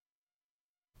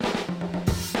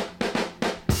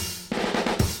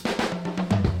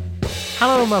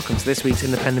Hello and welcome to this week's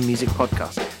Independent Music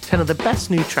Podcast. 10 of the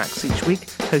best new tracks each week,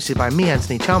 hosted by me,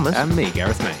 Anthony Chalmers. And me,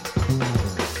 Gareth Main.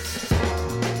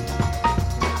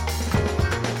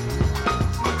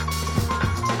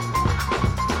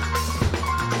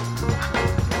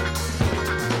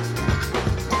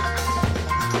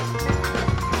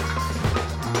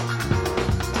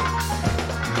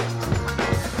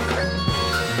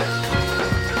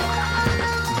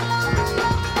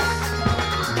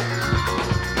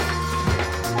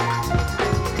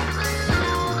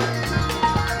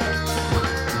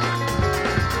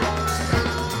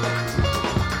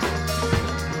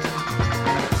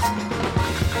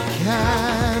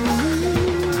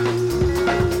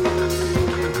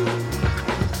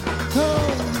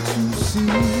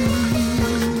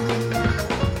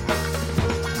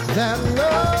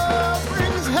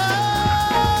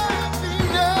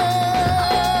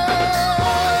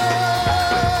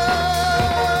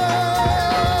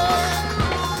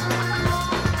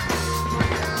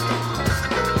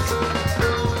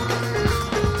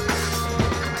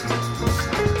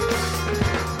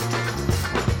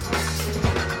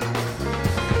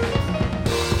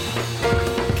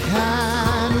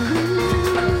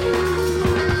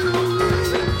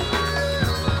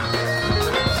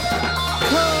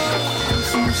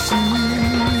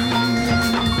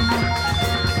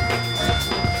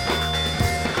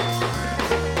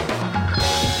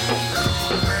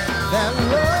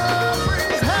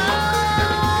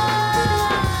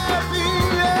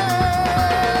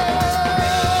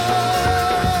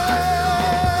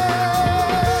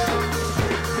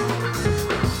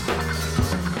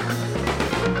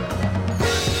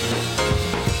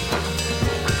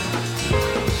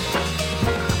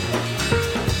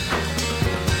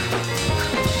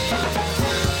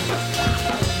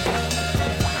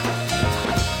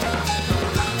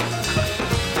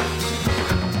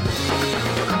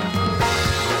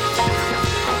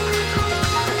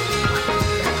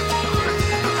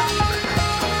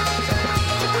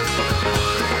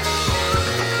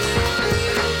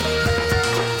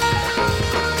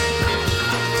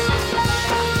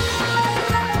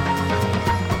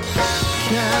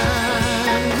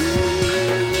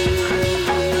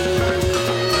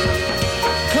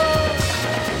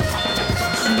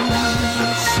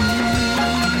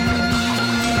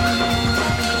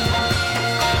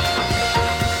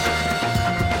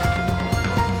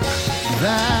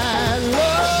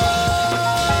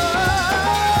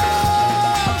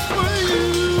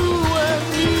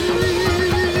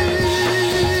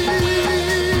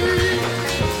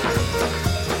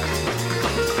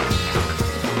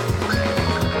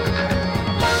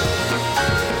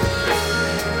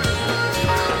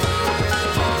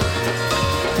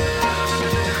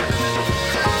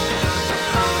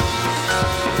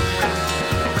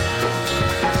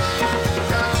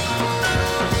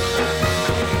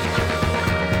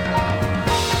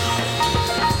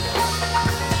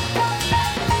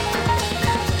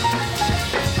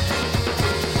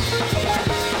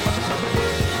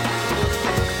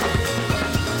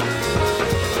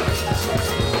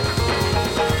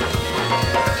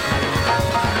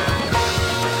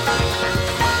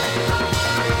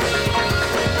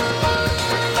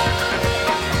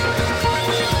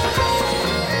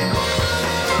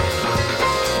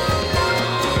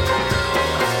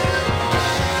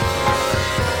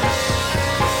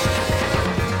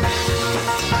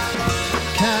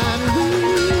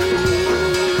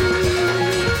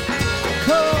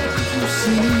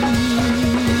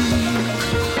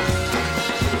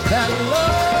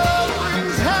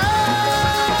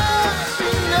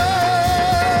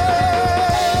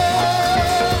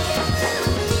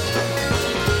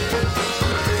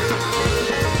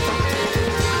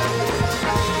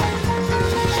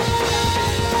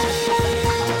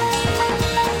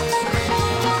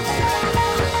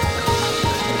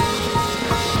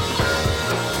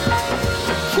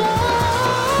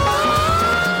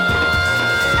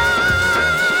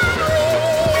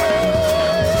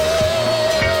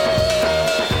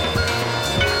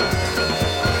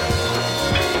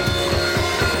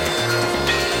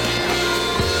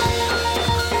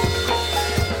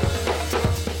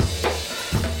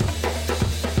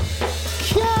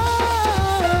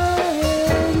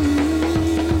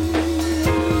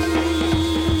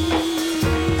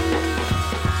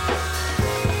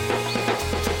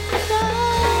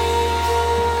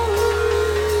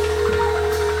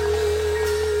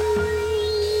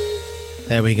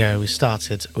 There we go. We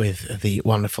started with the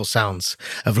wonderful sounds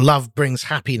of Love Brings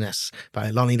Happiness by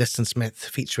Lonnie Liston Smith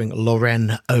featuring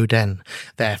Lauren Oden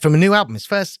there from a new album, his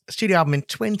first studio album in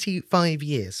 25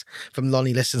 years from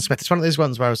Lonnie Liston Smith. It's one of those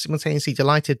ones where I was simultaneously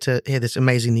delighted to hear this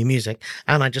amazing new music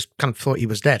and I just kind of thought he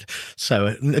was dead.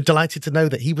 So delighted to know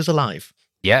that he was alive.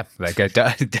 Yeah, like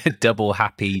a double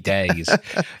happy days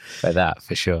for that,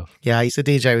 for sure. Yeah, I used to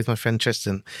DJ with my friend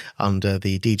Tristan under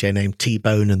the DJ name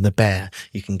T-Bone and the Bear.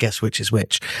 You can guess which is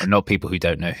which. Not people who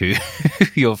don't know who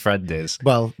your friend is.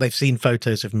 Well, they've seen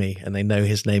photos of me and they know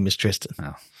his name is Tristan.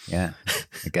 Oh, yeah,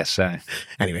 I guess so.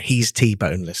 Anyway, he's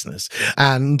T-Bone, listeners.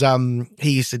 And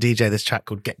he used to DJ this track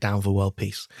called Get Down for World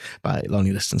Peace by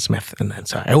Lonnie Liston Smith. And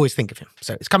so I always think of him.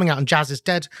 So it's coming out on Jazz Is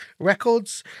Dead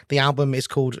Records. The album is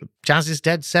called Jazz Is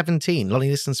Dead 17,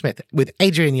 Lonnie Liston Smith, with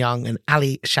Adrian Young and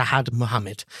Ali Shahad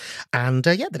Muhammad. And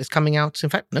that is coming out. In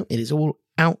fact, no, it is all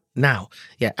out now.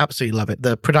 Yeah, absolutely love it.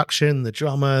 The production, the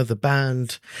drama, the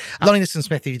band. Lonnie Liston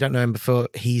Smith, if you don't know him before,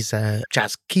 he's a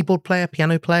jazz keyboard player,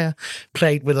 piano player,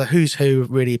 played with a who's who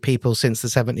really people since the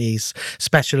 70s,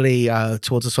 especially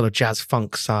towards the sort of jazz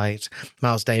funk side.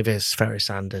 Miles Davis, Ferry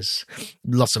Sanders,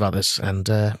 lots of others. And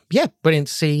brilliant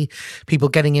to see people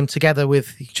getting him together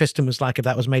with, Tristan was like, if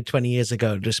that was made 20 years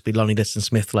ago, it'd just be Lonnie Liston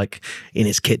Smith like in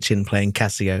his kitchen playing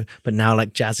Casio. But now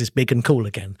like jazz is big and cool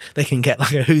again. They can get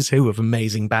like a who's who of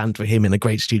amazing band for him in a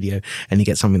great studio and you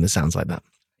get something that sounds like that.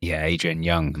 Yeah, Adrian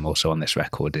Young, also on this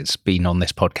record, has been on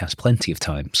this podcast plenty of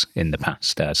times in the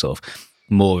past, sort of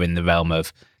more in the realm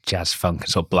of jazz funk,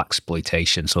 sort of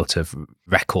blaxploitation sort of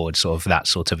record, sort of that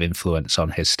sort of influence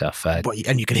on his stuff.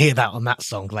 And you can hear that on that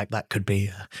song, like that could be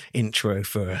an intro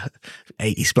for an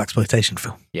 80s blaxploitation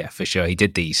film. Yeah, for sure. He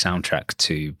did the soundtrack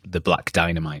to the Black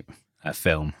Dynamite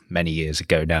film many years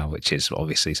ago now, which is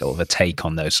obviously sort of a take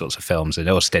on those sorts of films, and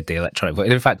also did the electronic.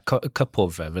 In fact, a couple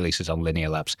of releases on Linear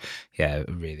Labs. Yeah,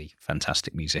 really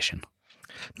fantastic musician.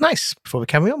 Nice. Before we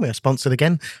carry on, we are sponsored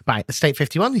again by Estate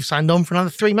 51. You've signed on for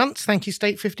another 3 months. Thank you,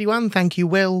 Estate 51. Thank you,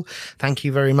 Will. Thank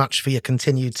you very much for your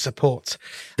continued support.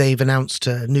 They've announced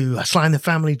a new Sly and the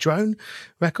Family drone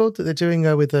record that they're doing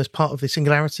with as part of the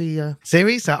Singularity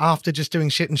series after just doing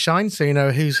Shit and Shine. So, you know,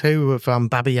 who's who of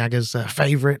Baba Yaga's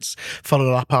favourites,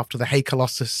 followed up after the Hey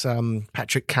Colossus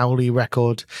Patrick Cowley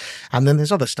record. And then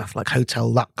there's other stuff like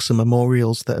Hotel Lux and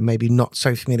Memorials that are maybe not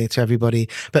so familiar to everybody,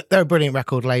 but they're a brilliant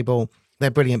record label. They're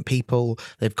brilliant people.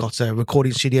 They've got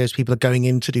recording studios. People are going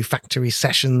in to do factory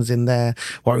sessions in there.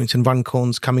 Warrington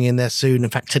Runcorn's coming in there soon.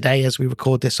 In fact, today, as we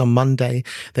record this on Monday,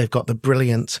 they've got the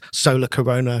brilliant Solar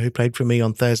Corona, who played for me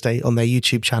on Thursday, on their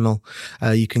YouTube channel.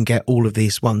 You can get all of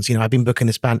these ones. You know, I've been booking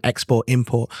this band Export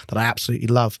Import that I absolutely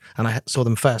love. And I saw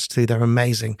them first through their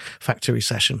amazing factory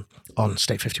session on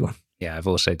State 51. Yeah, I've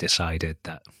also decided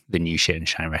that the new Shit and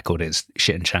Shine record is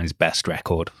Shit and Shine's best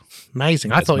record.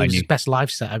 Amazing. I thought it was his best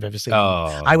live set I've ever seen.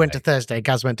 Oh, I went to Thursday,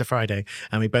 Gaz went to Friday,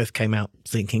 and we both came out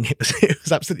thinking it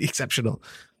was absolutely exceptional.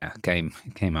 Yeah, came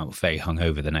out very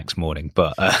hungover the next morning,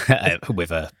 but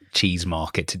with a cheese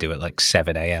market to do at like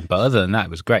 7 a.m. But other than that,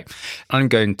 it was great. I'm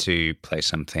going to play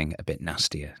something a bit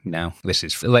nastier now. This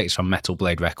is the latest from Metal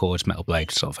Blade Records. Metal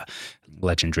Blade, sort of a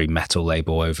legendary metal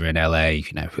label over in LA.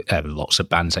 You know, lots of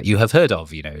bands that you have heard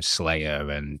of. You know,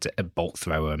 Slayer and Bolt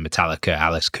Thrower, Metallica,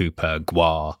 Alice Cooper,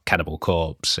 Gwar, Cannibal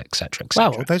Corpse, etc.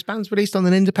 Wow, those bands released on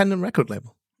an independent record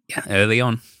label. Yeah, early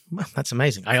on. Well, that's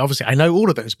amazing. I know all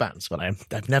of those bands, but I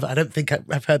don't think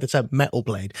I've heard the term Metal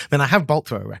Blade. I mean, I have Bolt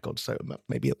Thrower records, so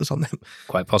maybe it was on them.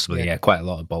 Quite possibly, yeah. Quite a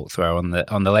lot of Bolt Thrower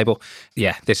on the label.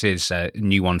 Yeah, this is a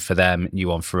new one for them, new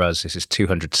one for us. This is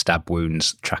 200 Stab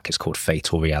Wounds. The track is called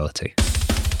Fatal Reality.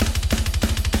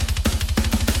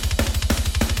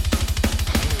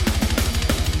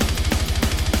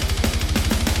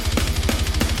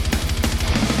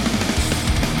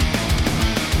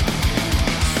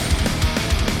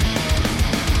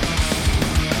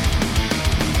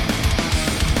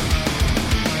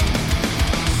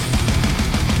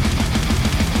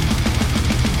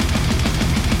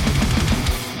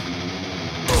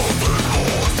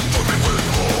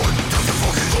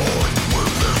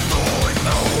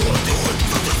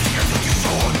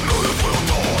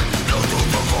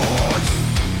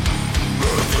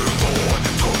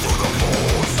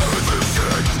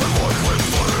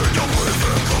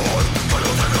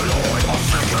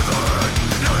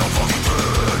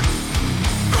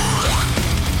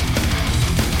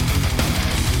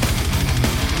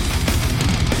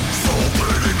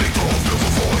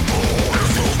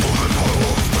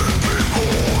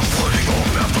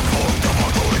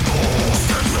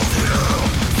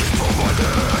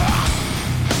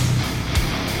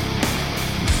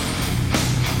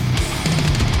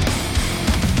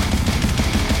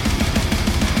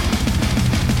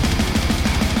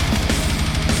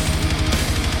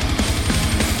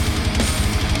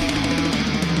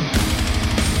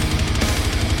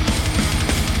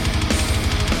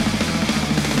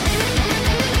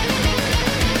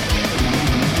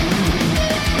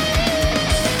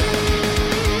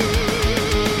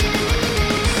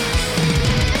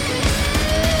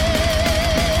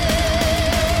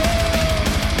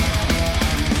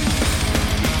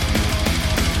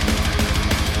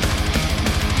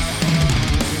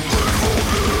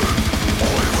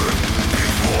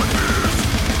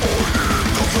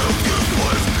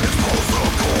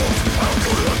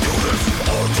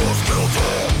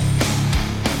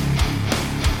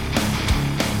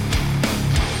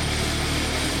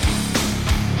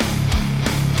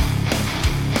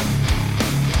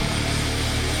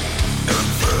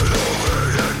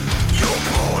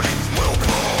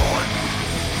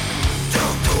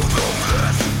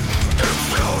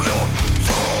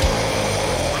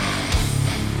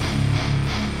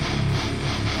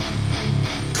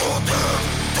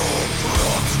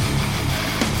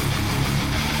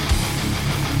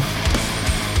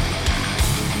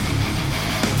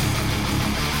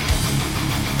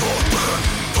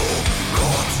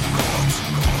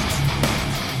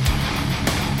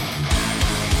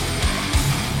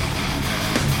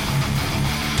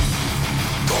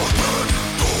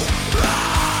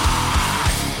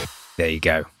 There you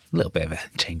go. A little bit of a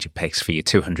change of pace for your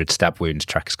 200 Stab Wounds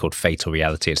track. Is called Fatal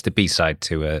Reality. It's the B-side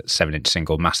to a 7-inch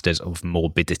single, Masters of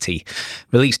Morbidity,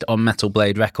 released on Metal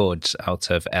Blade Records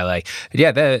out of LA. And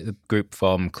yeah, they're a group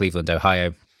from Cleveland,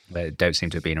 Ohio. They don't seem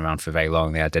to have been around for very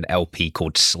long. They had an LP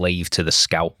called Slave to the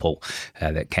Scalpel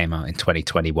that came out in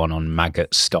 2021 on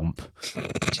Maggot Stomp,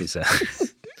 which is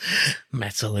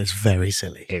Metal is very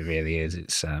silly. It really is.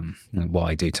 It's what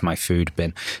I do to my food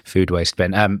waste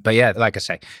bin. But yeah, like I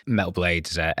say, Metal Blade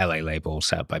is a LA label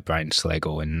set up by Brian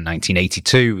Slagle in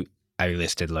 1982. I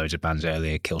listed loads of bands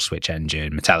earlier: Killswitch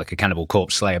Engine, Metallica, Cannibal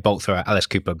Corpse, Slayer, Bolt Thrower, Alice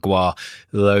Cooper, Gwar,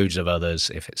 loads of others.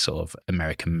 If it's sort of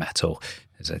American metal,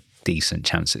 there's a decent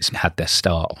chance it's had their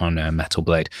start on Metal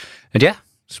Blade. And yeah,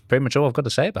 that's pretty much all I've got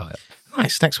to say about it.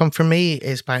 Nice. Next one from me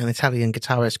is by an Italian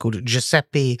guitarist called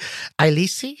Giuseppe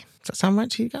Ielasi. Does that sound right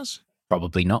to you guys?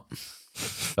 Probably not,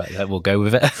 but we'll go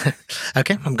with it.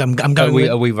 Okay, I'm going.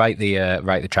 Are we write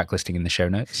the track listing in the show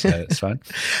notes? So it's fine.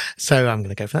 So I'm going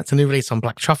to go for that. It's a new release on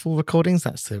Black Truffle Recordings.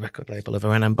 That's the record label of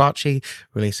Renan Barchi,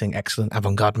 releasing excellent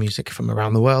avant-garde music from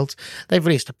around the world. They've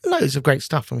released loads of great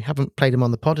stuff, and we haven't played them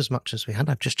on the pod as much as we had.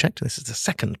 I've just checked. This is the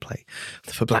second play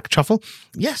for Black Truffle.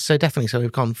 Yes, so definitely. So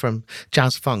we've gone from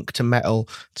jazz funk to metal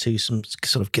to some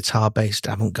sort of guitar-based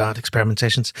avant-garde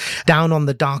experimentations. Down on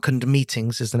the Darkened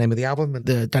Meetings is the name of the album.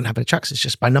 They don't have any tracks. It's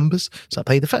just by numbers. So I'll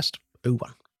play the first.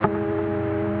 01.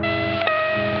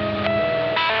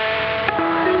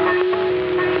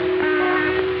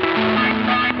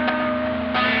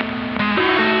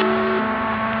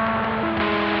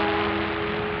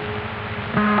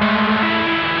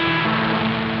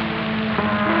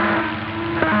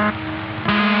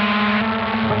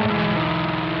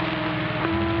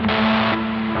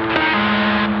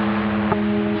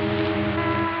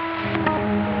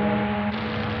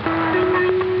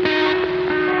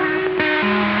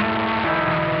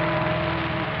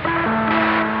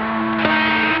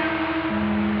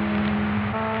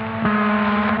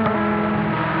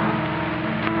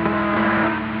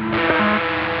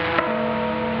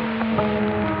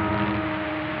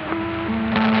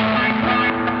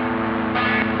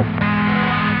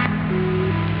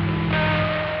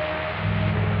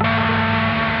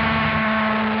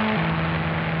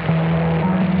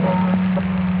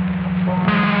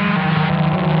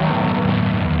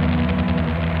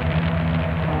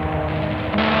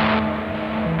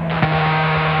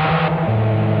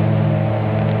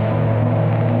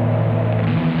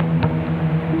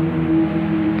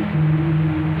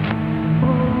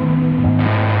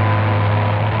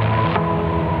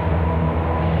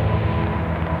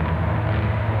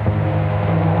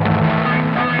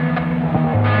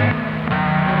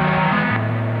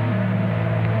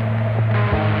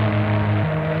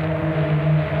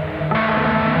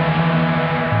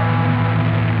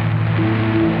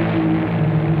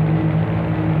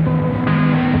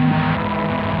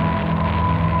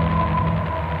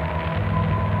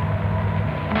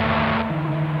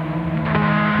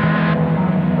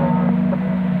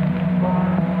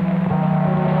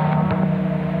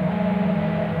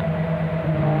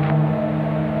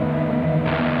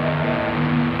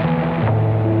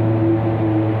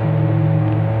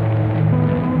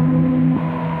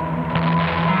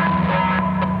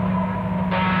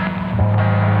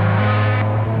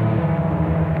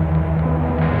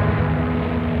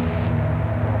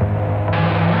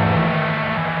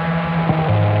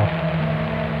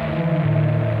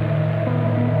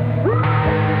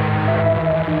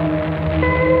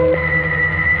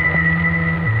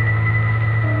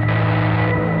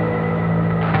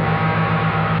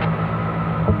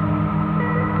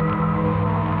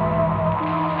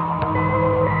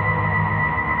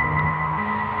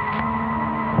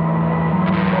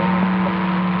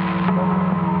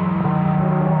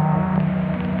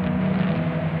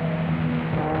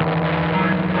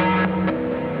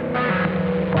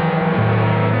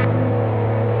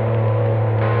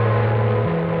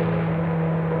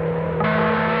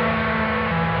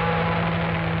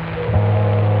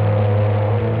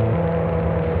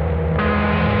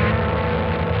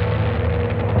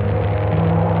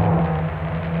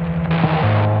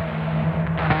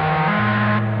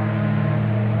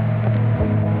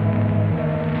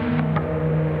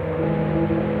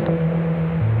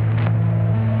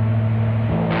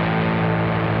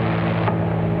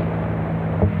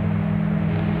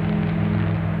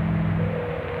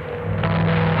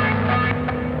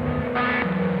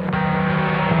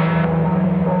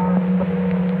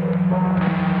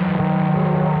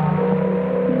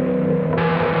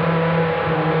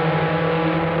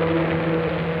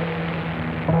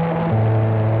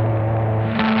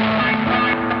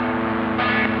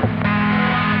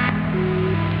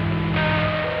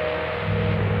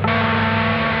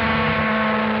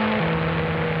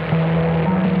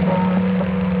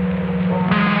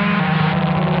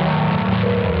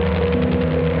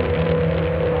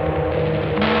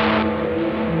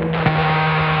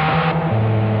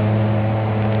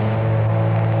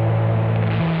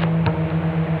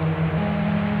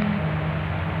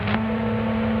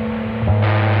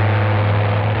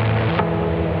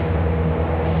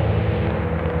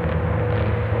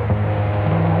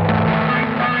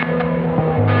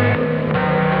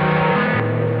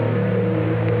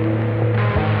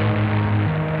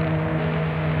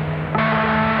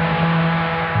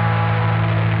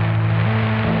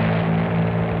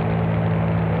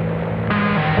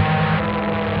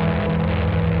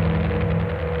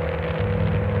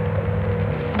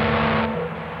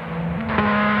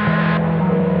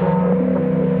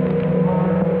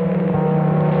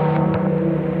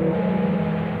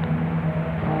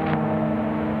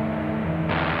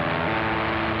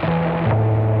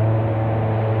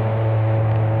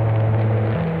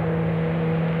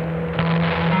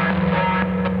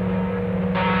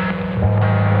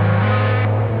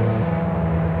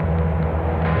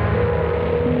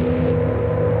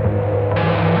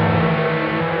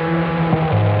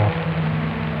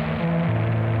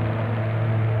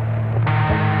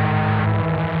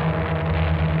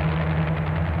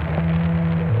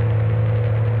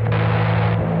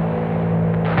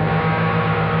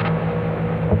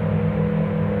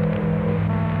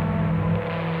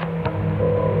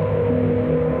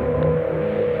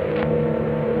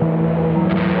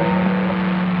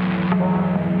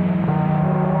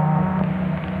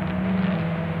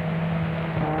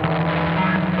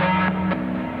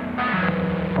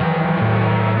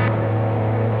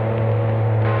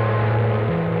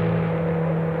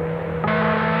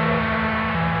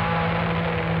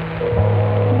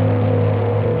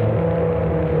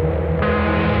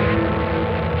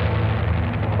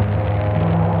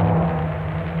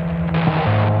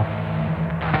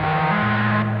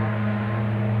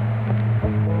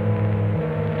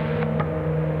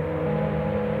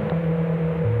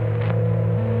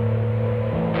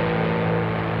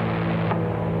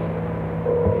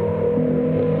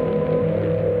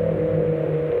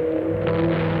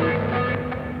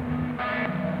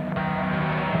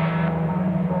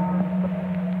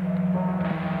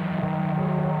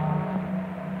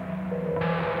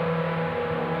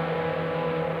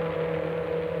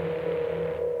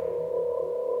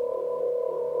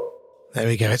 There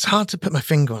we go. It's hard to put my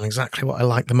finger on exactly what I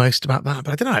like the most about that,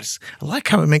 but I don't know. I like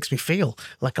how it makes me feel.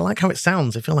 Like, I like how it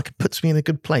sounds. I feel like it puts me in a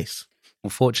good place.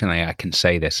 Unfortunately, I can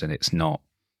say this and it's not,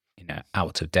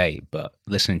 out of date, but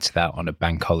listening to that on a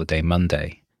bank holiday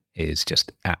Monday is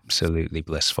just absolutely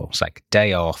blissful. It's like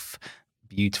day off,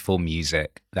 beautiful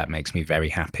music. That makes me very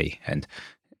happy. And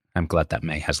I'm glad that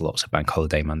May has lots of bank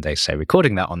holiday Mondays. So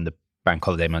recording that on the bank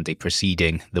holiday Monday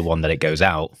preceding the one that it goes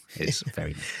out is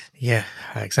very nice. Yeah,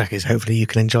 exactly. So hopefully you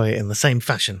can enjoy it in the same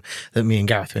fashion that me and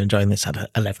Gareth are enjoying this at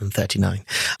 11:39.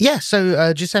 Yeah,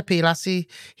 so Giuseppe Ielasi,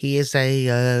 he is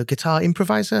a guitar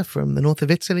improviser from the north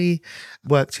of Italy,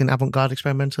 worked in avant-garde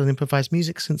experimental and improvised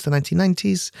music since the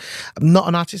 1990s. Not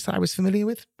an artist that I was familiar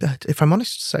with, if I'm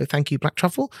honest, so thank you, Black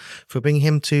Truffle, for bringing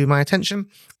him to my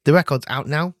attention. The record's out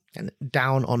now, and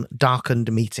Down on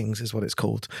Darkened Meetings is what it's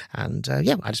called. And I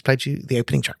just played you the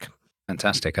opening track.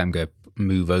 Fantastic. I'm going to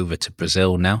move over to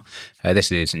Brazil now.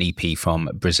 This is an EP from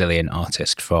a Brazilian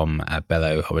artist from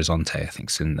Belo Horizonte, I think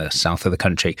it's in the south of the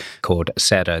country, called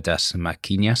Serra das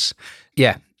Maquinas.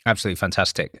 Yeah, absolutely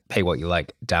fantastic. Pay what you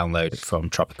like. Download from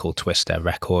Tropical Twister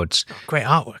Records. Great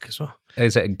artwork as well.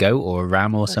 Is it a goat or a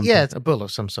ram or something? Yeah, it's a bull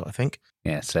of some sort, I think.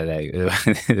 Yeah, so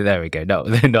there we go. Not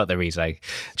the reason I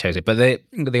chose it, but the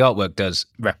artwork does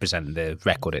represent the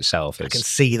record itself. I can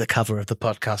see the cover of the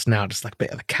podcast now, just like a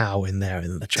bit of a cow in there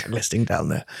and the track listing down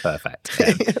there. Perfect.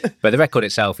 Yeah. But the record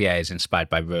itself, is inspired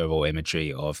by rural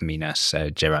imagery of Minas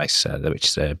Gerais, which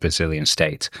is a Brazilian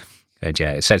state. And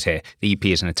it says here, the EP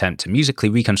is an attempt to musically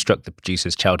reconstruct the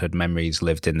producer's childhood memories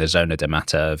lived in the Zona da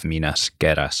Mata of Minas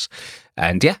Gerais.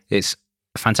 And it's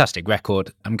a fantastic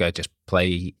record. I'm going to just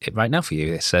play it right now for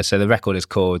you. So the record is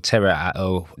called Terra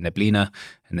ao Neblina,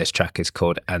 and this track is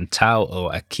called Antau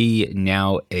o Aqui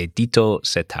Não Edito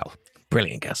Setau.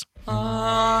 Brilliant, guys.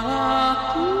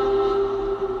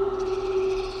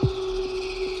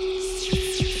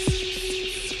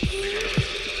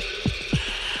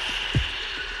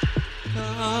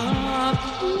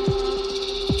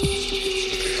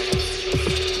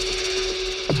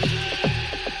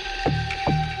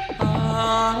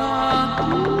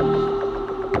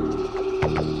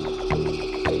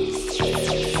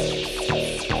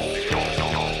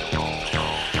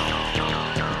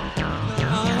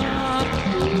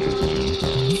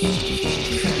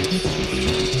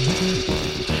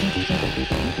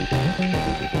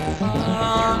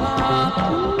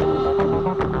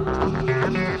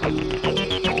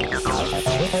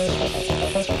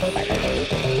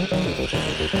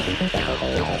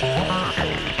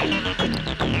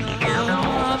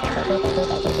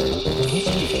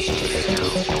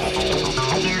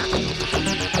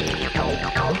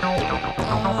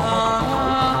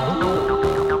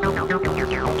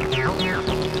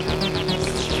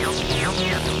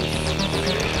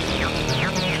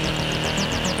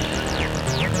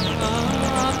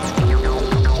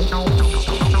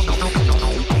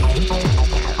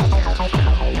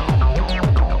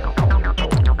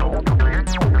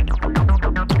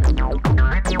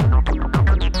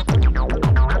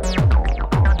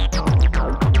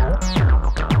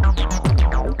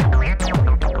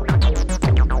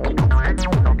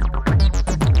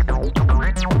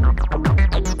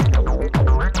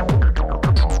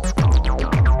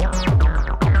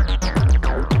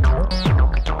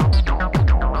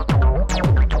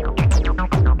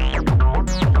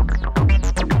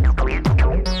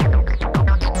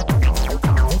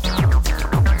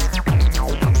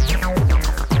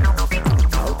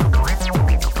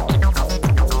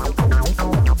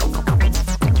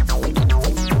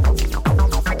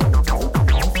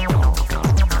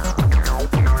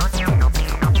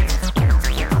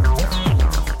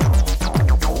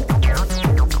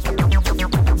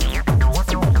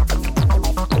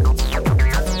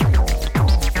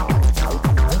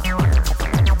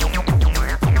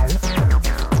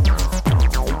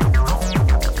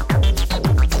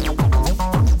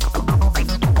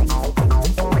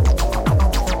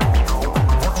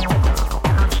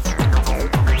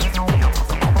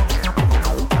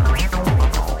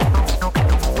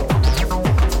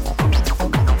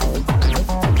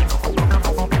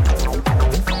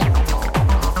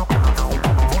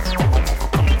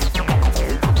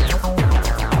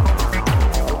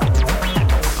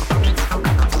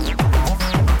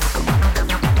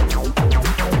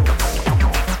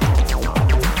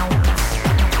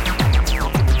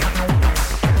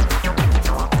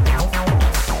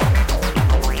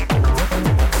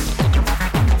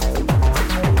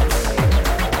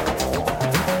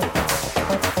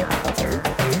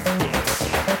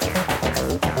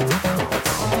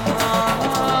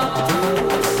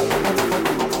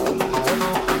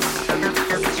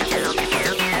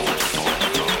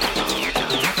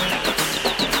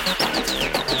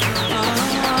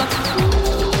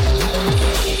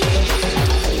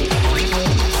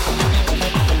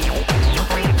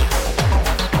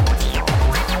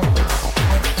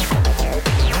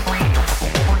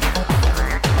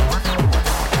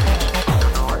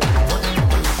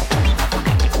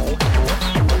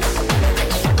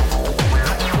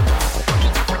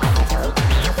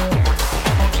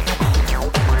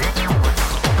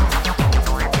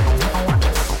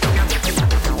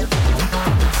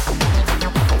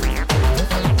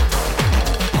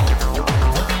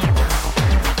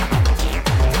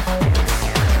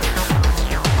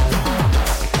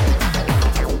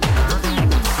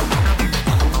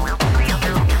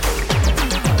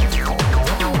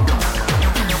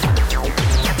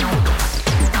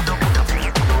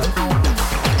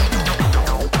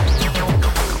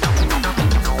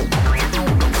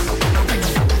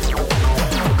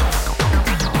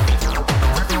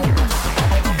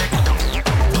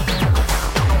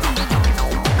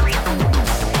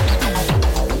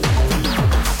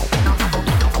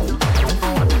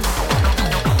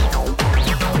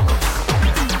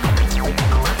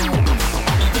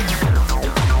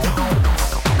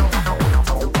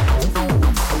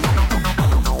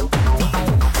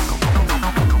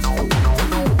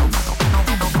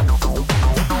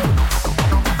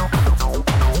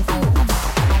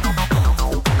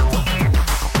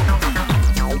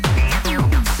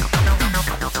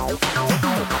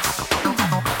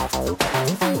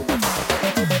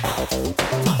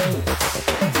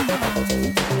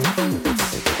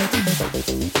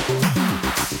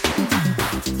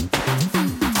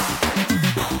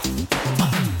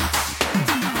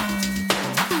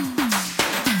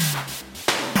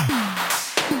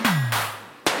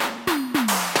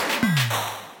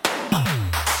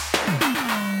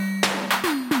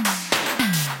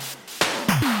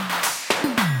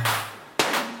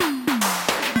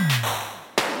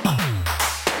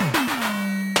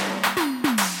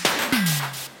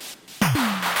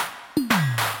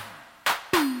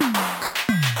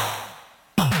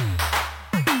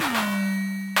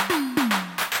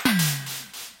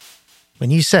 When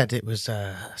you said it was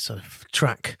a sort of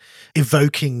track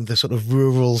evoking the sort of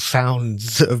rural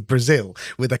sounds of Brazil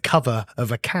with a cover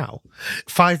of a cow,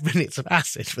 5 minutes of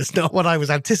acid was not what I was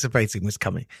anticipating was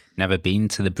coming. Never been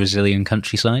to the Brazilian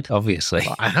countryside, obviously.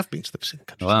 Well, I have been to the Brazilian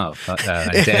countryside. Wow.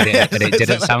 And it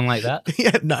didn't sound like that?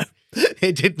 Yeah, no,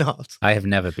 it did not. I have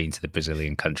never been to the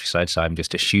Brazilian countryside, so I'm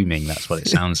just assuming that's what it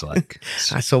sounds like.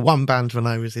 I saw one band when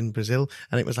I was in Brazil,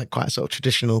 and it was like quite a sort of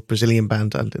traditional Brazilian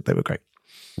band, and they were great.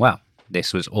 Wow.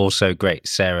 This was also great.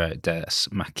 Sarah das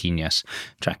Maquinas.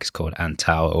 Track is called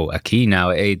Antau or Aqui Now.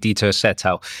 Edito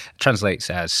Setau translates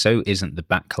as So Isn't the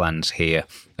Backlands Here.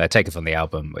 Taken from the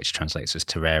album, which translates as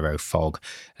Terreiro Fog.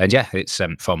 And yeah, it's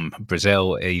from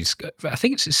Brazil. I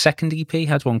think it's his second EP.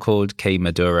 Had one called Que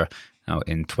Madura out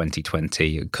in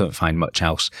 2020. Couldn't find much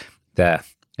else there.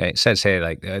 It says here,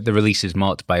 like, the release is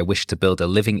marked by a wish to build a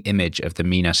living image of the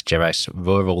Minas Gerais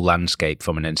rural landscape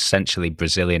from an essentially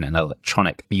Brazilian and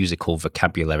electronic musical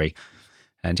vocabulary.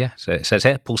 And yeah, so it says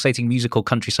here, pulsating musical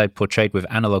countryside portrayed with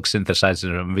analog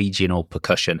synthesizers and regional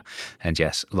percussion. And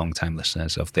yes, long-time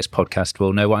listeners of this podcast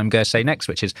will know what I'm going to say next,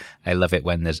 which is I love it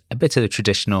when there's a bit of the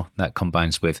traditional that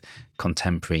combines with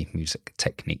contemporary music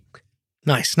technique.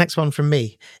 Nice. Next one from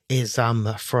me is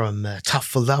from Tough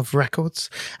for Love Records,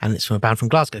 and it's from a band from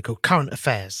Glasgow called Current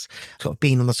Affairs. Sort of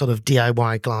been on the sort of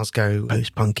DIY Glasgow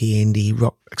post-punky indie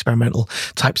rock experimental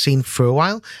type scene for a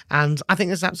while, and I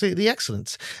think it's absolutely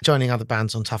excellent. Joining other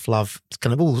bands on Tough Love, it's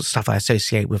kind of all stuff I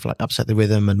associate with like Upset the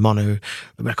Rhythm and Mono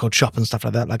Record Shop and stuff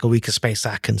like that, like Awika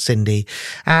Spacek and Cindy,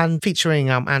 and featuring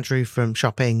Andrew from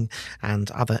Shopping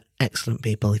and other excellent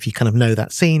people. If you kind of know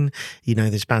that scene, you know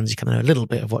these bands, you kind of know a little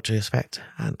bit of what to expect,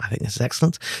 and I think this is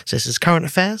excellent. So this is Current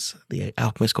Affairs. The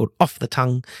album is called Off the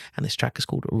Tongue, and this track is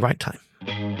called Right Time.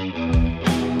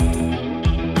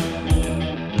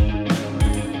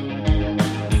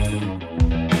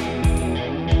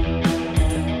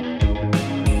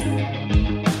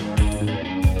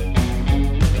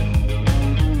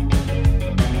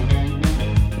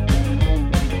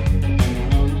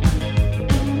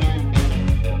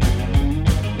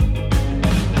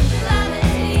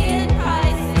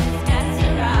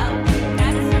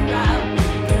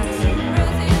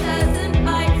 Roses and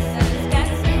bites,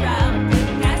 gets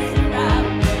around.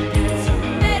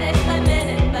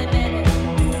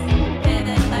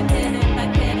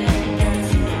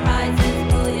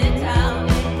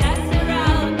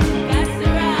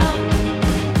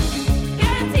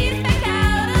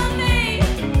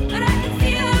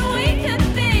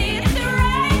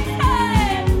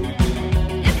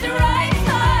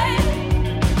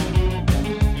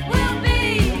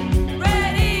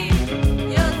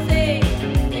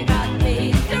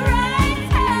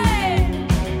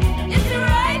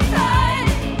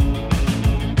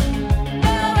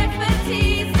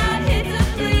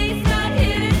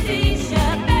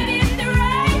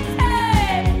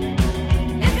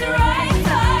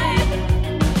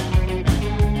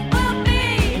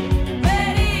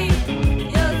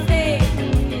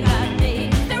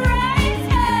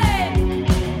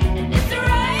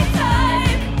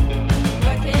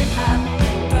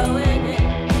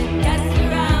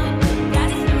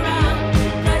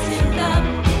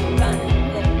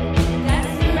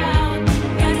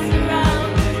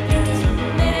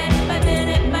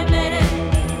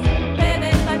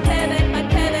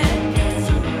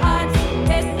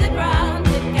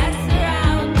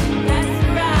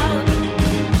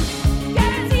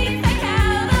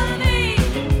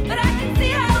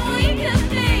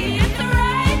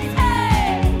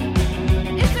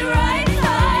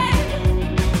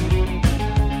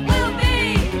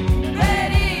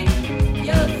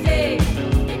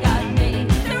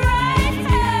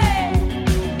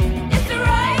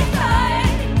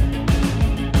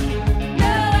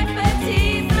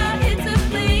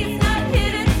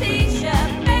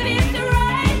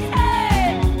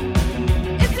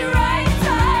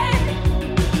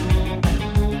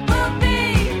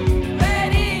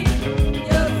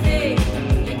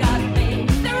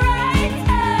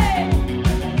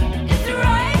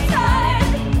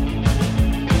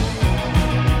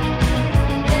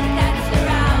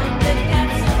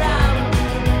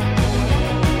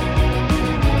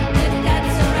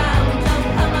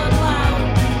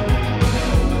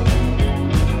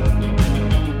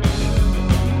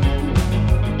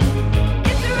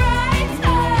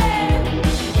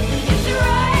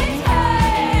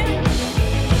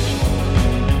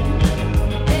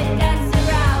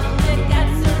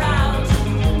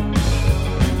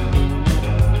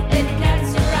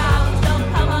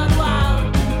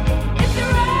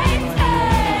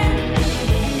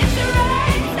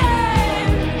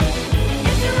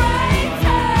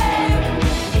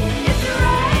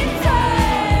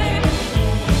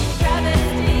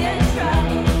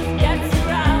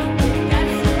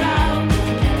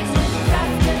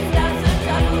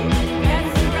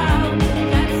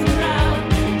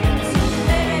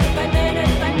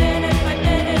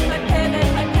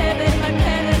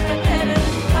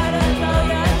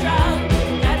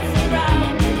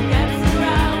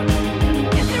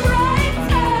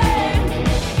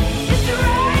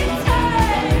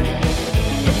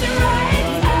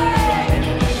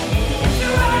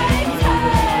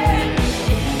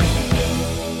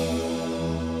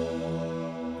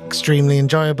 extremely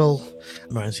enjoyable.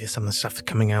 Reminds me of some of the stuff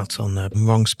coming out on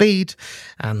Wrong Speed,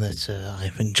 and that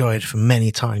I've enjoyed for many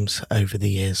times over the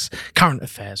years. Current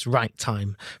Affairs, Right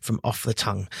Time from Off the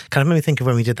Tongue. Kind of made me think of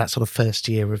when we did that sort of first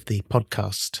year of the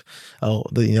podcast, or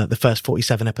the first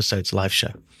 47 episodes live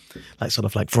show, like sort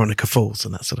of like Veronica Falls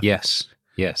and that sort of. Yes.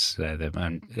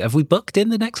 Have we booked in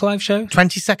the next live show?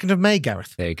 22nd of May,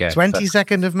 Gareth. There you go.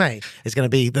 22nd of May is going to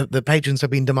be, the patrons have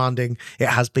been demanding. It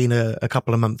has been a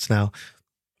couple of months now.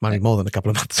 Might be more than a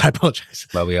couple of months. I apologise.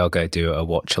 Well, we are going to do a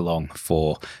watch along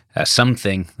for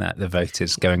something that the vote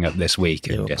is going up this week.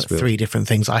 We'll put 3 different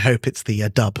things. I hope it's the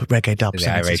reggae dub.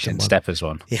 The Irish and Steppers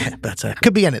one. Yeah, but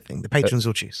could be anything. The patrons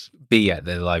will choose. Be at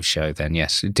the live show then,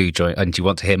 yes. Do join. And do you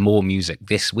want to hear more music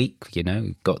this week?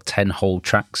 We've got 10 whole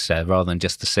tracks rather than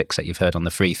just the 6 that you've heard on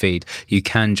the free feed. You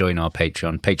can join our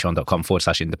Patreon,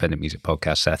 patreon.com/independent music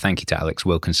podcast. Thank you to Alex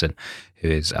Wilkinson, who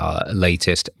is our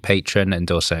latest patron, and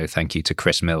also thank you to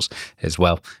Chris Mills as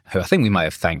well, who I think we might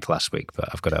have thanked last week, but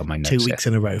I've got it on my notes. 2 weeks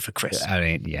in a row for Chris. I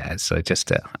mean, yeah, so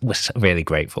just we're really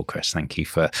grateful, Chris. Thank you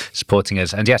for supporting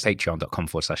us. And yes,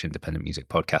 patreon.com/independent music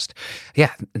podcast.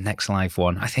 Yeah, the next live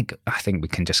one, I think we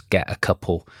can just get a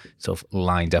couple sort of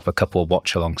lined up, a couple of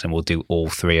watch-alongs, and we'll do all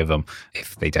 3 of them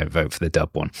if they don't vote for the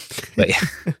dub one. But yeah.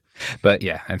 But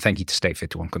yeah, and thank you to State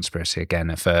 51 Conspiracy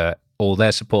again for all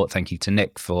their support. Thank you to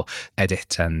Nick for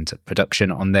edit and production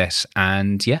on this.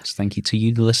 And yes, thank you to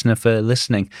you, the listener, for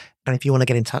listening. And if you want to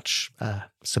get in touch,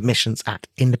 submissions at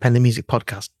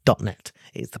independentmusicpodcast.net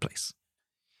is the place.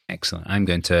 Excellent. I'm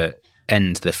going to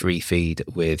end the free feed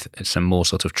with some more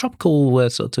sort of tropical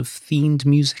sort of themed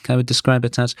music, I would describe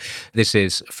it as. This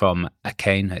is from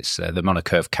Akane. It's the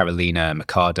moniker of Carolina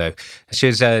Mercado.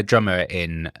 She's a drummer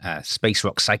in space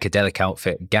rock psychedelic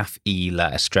outfit Gaff y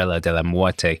la Estrella de la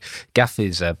Muerte. Gaff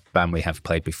is a band we have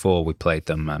played before. We played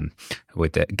them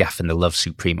with Gaff and the Love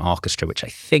Supreme Orchestra, which I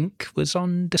think was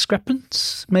on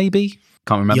Discrepance, maybe?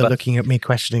 Can't remember. You're looking at me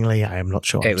questioningly. I am not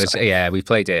sure. It was, yeah, we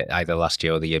played it either last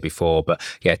year or the year before. But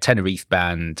yeah, Tenerife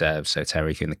band, so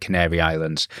Tenerife in the Canary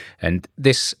Islands. And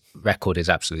this record is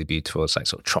absolutely beautiful. It's like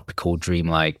sort of tropical,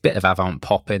 dreamlike, bit of avant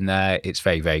pop in there. It's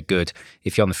very, very good.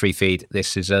 If you're on the free feed,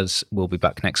 this is us. We'll be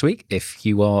back next week. If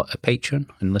you are a patron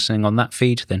and listening on that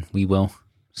feed, then we will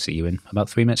see you in about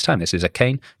 3 minutes' time. This is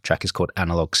Akane. Track is called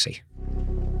Analog C.